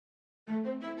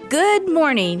Good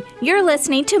morning. You're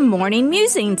listening to Morning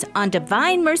Musings on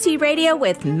Divine Mercy Radio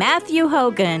with Matthew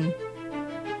Hogan.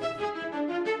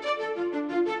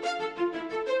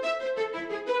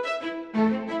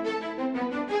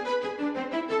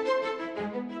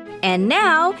 And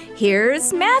now,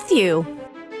 here's Matthew.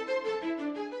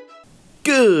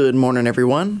 Good morning,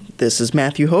 everyone. This is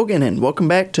Matthew Hogan, and welcome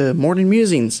back to Morning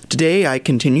Musings. Today, I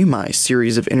continue my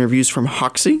series of interviews from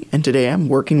Hoxie, and today I'm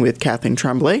working with Kathleen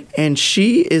Tremblay, and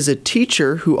she is a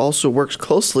teacher who also works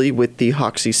closely with the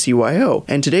Hoxie CYO.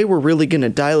 And today, we're really going to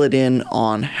dial it in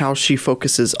on how she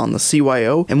focuses on the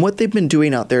CYO and what they've been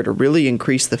doing out there to really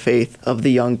increase the faith of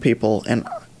the young people. And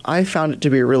I found it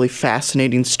to be a really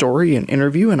fascinating story and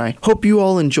interview, and I hope you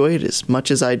all enjoy it as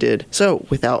much as I did. So,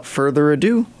 without further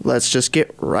ado, let's just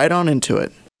get right on into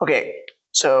it. Okay,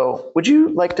 so would you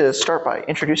like to start by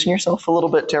introducing yourself a little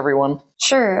bit to everyone?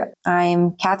 Sure.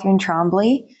 I'm Kathleen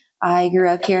Tremblay. I grew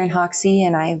up here in Hoxie,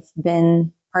 and I've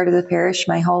been part of the parish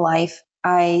my whole life.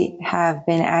 I have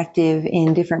been active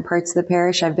in different parts of the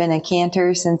parish. I've been a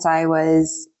cantor since I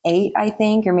was 8, I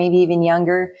think, or maybe even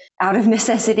younger, out of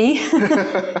necessity.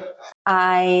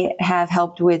 I have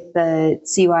helped with the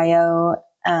CYO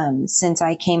since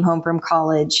I came home from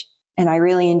college, and I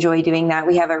really enjoy doing that.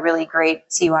 We have a really great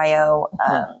CYO.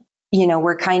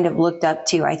 We're kind of looked up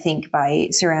to, I think, by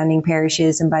surrounding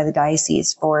parishes and by the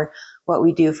diocese for what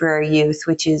we do for our youth,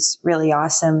 which is really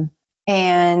awesome.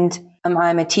 And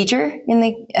I'm a teacher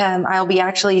I'll be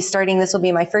actually starting, this will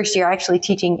be my first year actually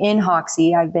teaching in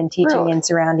Hoxie. I've been teaching in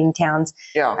surrounding towns.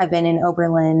 Yeah. I've been in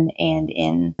Oberlin and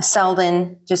in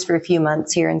Selden just for a few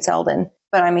months here in Selden.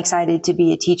 But I'm excited to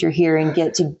be a teacher here and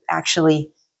get to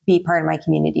actually be part of my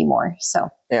community more. So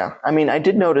yeah, I mean, I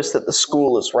did notice that the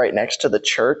school is right next to the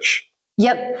church.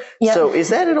 Yep. So is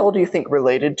that at all, do you think,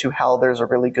 related to how there's a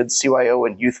really good CYO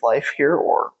and youth life here,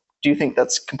 or do you think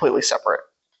that's completely separate?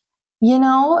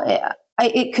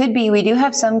 It could be. We do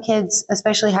have some kids,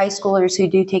 especially high schoolers, who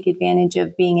do take advantage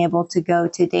of being able to go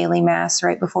to daily mass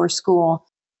right before school.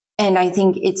 And I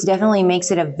think it's definitely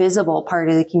makes it a visible part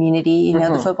of the community.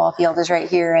 The football field is right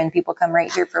here and people come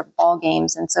right here for ball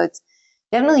games. And so it's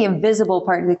definitely a visible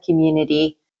part of the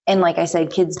community. And like I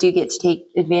said, kids do get to take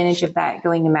advantage of that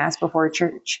going to mass before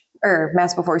church or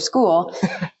mass before school.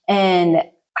 And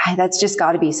that's just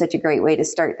got to be such a great way to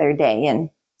start their day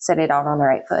and set it out on the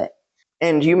right foot.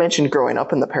 And you mentioned growing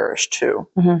up in the parish too.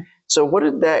 Mm-hmm.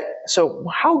 So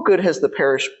how good has the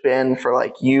parish been for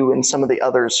like you and some of the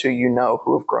others who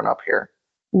have grown up here?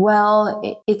 Well,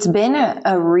 it's been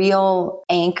a real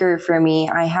anchor for me.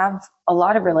 I have a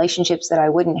lot of relationships that I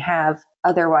wouldn't have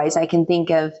otherwise. I can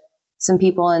think of some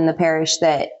people in the parish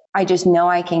that I just know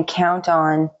I can count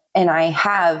on, and I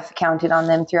have counted on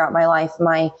them throughout my life.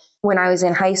 When I was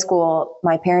in high school,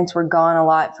 my parents were gone a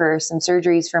lot for some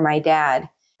surgeries for my dad.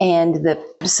 And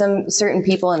some certain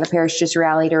people in the parish just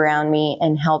rallied around me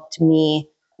and helped me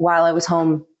while I was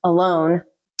home alone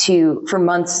for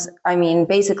months,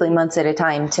 basically months at a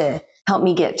time, to help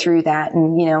me get through that.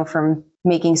 And, from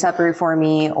making supper for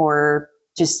me or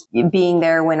just being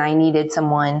there when I needed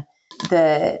someone.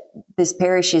 This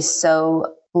parish is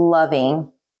so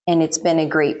loving, and it's been a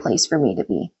great place for me to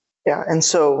be. Yeah, and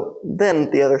so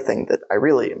then the other thing that I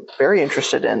really am very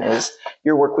interested in is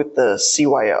your work with the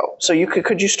CYO. So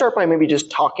could you start by maybe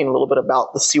just talking a little bit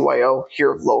about the CYO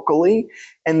here locally,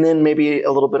 and then maybe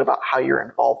a little bit about how you're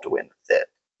involved with it?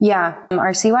 Yeah,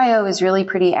 our CYO is really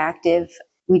pretty active.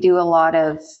 We do a lot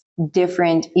of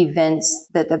different events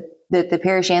that the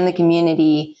parish and the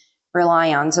community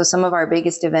rely on. So some of our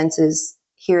biggest events is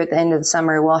here at the end of the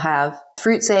summer, we'll have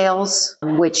fruit sales,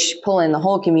 which pull in the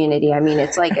whole community.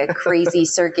 It's like a crazy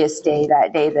circus day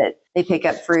that day that they pick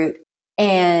up fruit.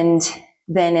 And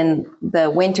then in the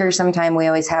winter, sometime we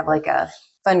always have like a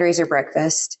fundraiser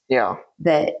breakfast. Yeah.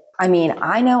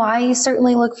 I know I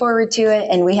certainly look forward to it.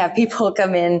 And we have people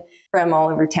come in from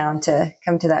all over town to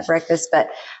come to that breakfast.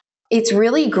 But it's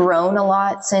really grown a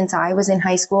lot since I was in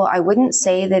high school. I wouldn't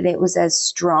say that it was as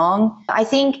strong. I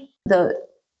think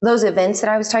those events that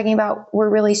I was talking about were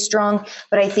really strong,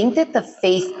 but I think that the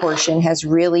faith portion has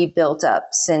really built up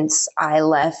since I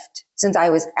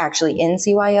was actually in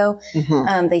CYO.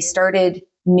 Mm-hmm. They started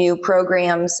new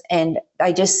programs, and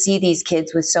I just see these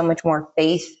kids with so much more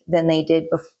faith than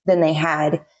they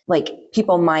had, like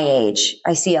people my age.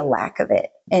 I see a lack of it.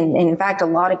 And in fact, a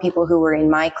lot of people who were in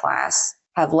my class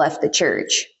have left the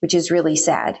church, which is really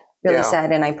sad.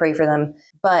 Sad, and I pray for them.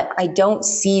 But I don't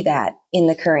see that in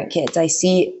the current kids. I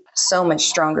see so much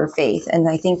stronger faith, and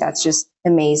I think that's just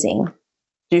amazing.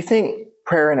 Do you think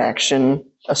prayer and action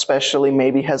especially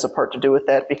maybe has a part to do with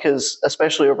that, because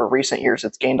especially over recent years,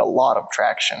 it's gained a lot of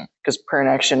traction. Because Prayer in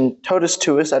Action, Totus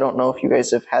Tuus, I don't know if you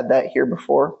guys have had that here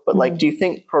before, but like, do you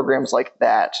think programs like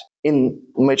that, in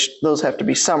which those have to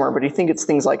be summer, but do you think it's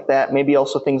things like that, maybe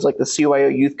also things like the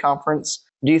CYO Youth Conference?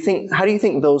 How do you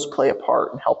think those play a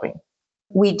part in helping?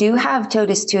 We do have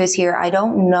Totus Tuus here. I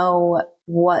don't know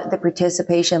what the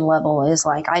participation level is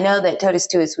like. I know that Totus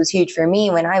Tuus was huge for me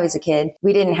when I was a kid.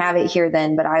 We didn't have it here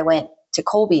then, but I went to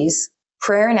Colby's.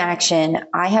 Prayer in Action,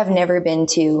 I have never been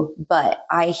to, but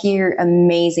I hear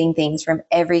amazing things from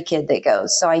every kid that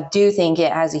goes. So I do think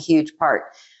it has a huge part.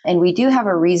 And we do have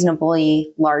a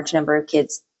reasonably large number of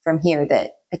kids from here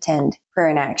that attend Prayer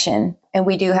in Action. And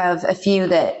we do have a few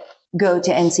that go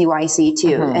to NCYC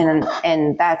too.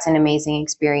 And that's an amazing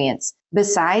experience.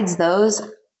 Besides those,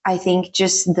 I think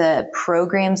just the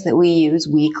programs that we use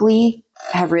weekly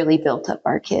have really built up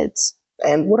our kids.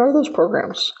 And what are those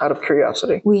programs, out of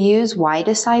curiosity? We use Y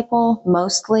Disciple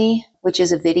mostly, which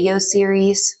is a video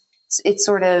series. It's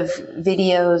sort of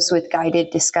videos with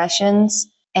guided discussions.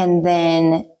 And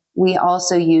then we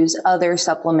also use other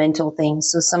supplemental things.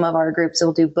 So some of our groups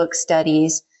will do book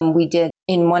studies.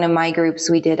 In one of my groups,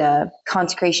 we did a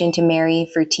consecration to Mary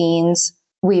for teens.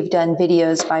 We've done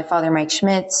videos by Father Mike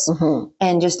Schmitz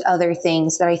and just other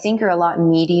things that I think are a lot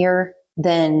meatier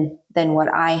than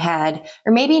what I had,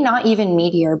 or maybe not even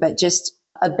meatier, but just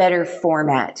a better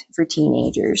format for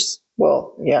teenagers.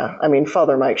 Well, yeah. I mean,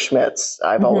 Father Mike Schmitz,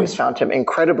 I've always found him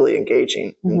incredibly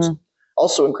engaging and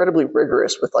also incredibly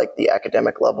rigorous with like the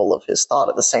academic level of his thought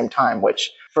at the same time,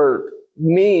 which for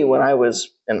me, when I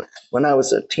was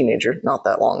a teenager, not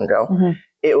that long ago,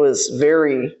 it was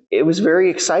very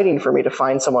exciting for me to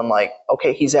find someone like,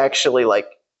 okay, he's actually like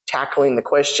tackling the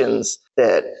questions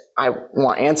that I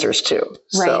want answers to.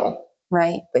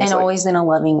 Right. And always in a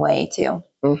loving way too.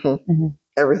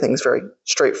 Everything's very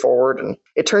straightforward. And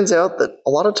it turns out that a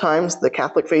lot of times the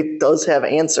Catholic faith does have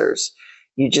answers.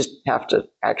 You just have to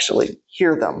actually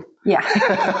hear them.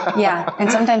 Yeah.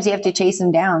 And sometimes you have to chase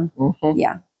them down.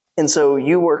 Yeah. And so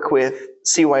you work with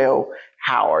CYO.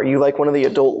 How? Are you like one of the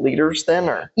adult leaders then?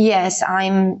 Or? Yes,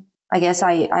 I guess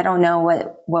I don't know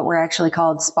what we're actually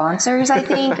called, sponsors, I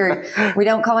think, or we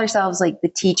don't call ourselves like the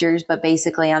teachers, but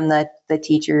basically I'm the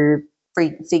teacher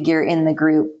figure in the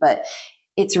group. But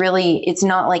it's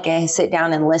not like a sit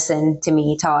down and listen to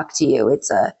me talk to you.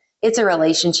 It's a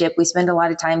relationship. We spend a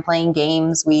lot of time playing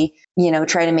games. We,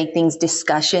 try to make things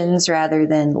discussions rather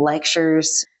than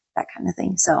lectures, that kind of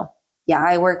thing. So yeah,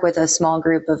 I work with a small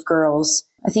group of girls.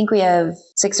 I think we have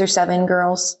 6 or 7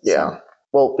 girls. Yeah.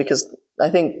 Well, because I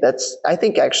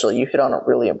think actually you hit on a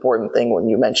really important thing when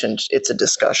you mentioned it's a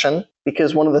discussion,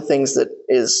 because one of the things that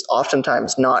is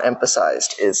oftentimes not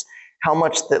emphasized is how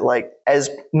much that, like, as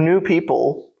new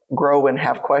people grow and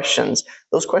have questions,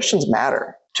 those questions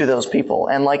matter to those people.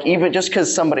 And like, even just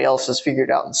because somebody else has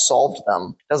figured out and solved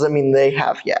them doesn't mean they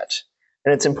have yet.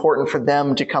 And it's important for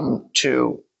them to come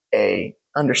to a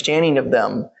understanding of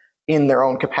them in their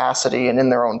own capacity and in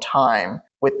their own time,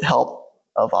 with the help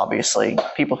of obviously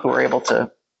people who are able to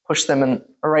push them in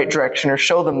the right direction or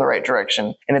show them the right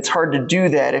direction. And it's hard to do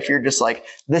that if you're just like,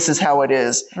 this is how it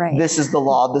is. Right. This is the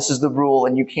law. This is the rule,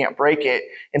 and you can't break it.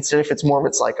 Instead, if it's more of,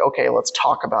 it's like, okay, let's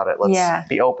talk about it. Let's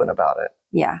be open about it.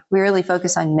 Yeah. We really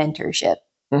focus on mentorship.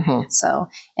 So,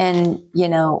 and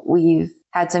we've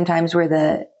had some times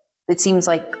where it seems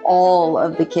like all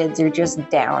of the kids are just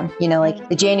down, like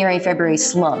the January, February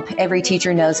slump. Every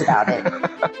teacher knows about it.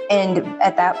 And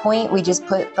at that point, we just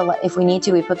if we need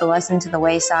to, we put the lesson to the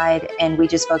wayside and we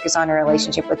just focus on our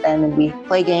relationship with them, and we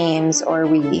play games or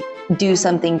we do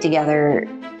something together.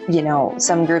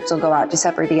 Some groups will go out to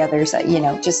supper together. So,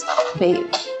 just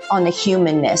on the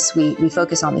humanness, we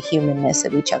focus on the humanness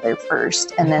of each other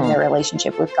first, and then their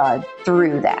relationship with God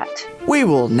through that. We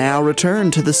will now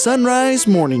return to the Sunrise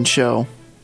Morning Show.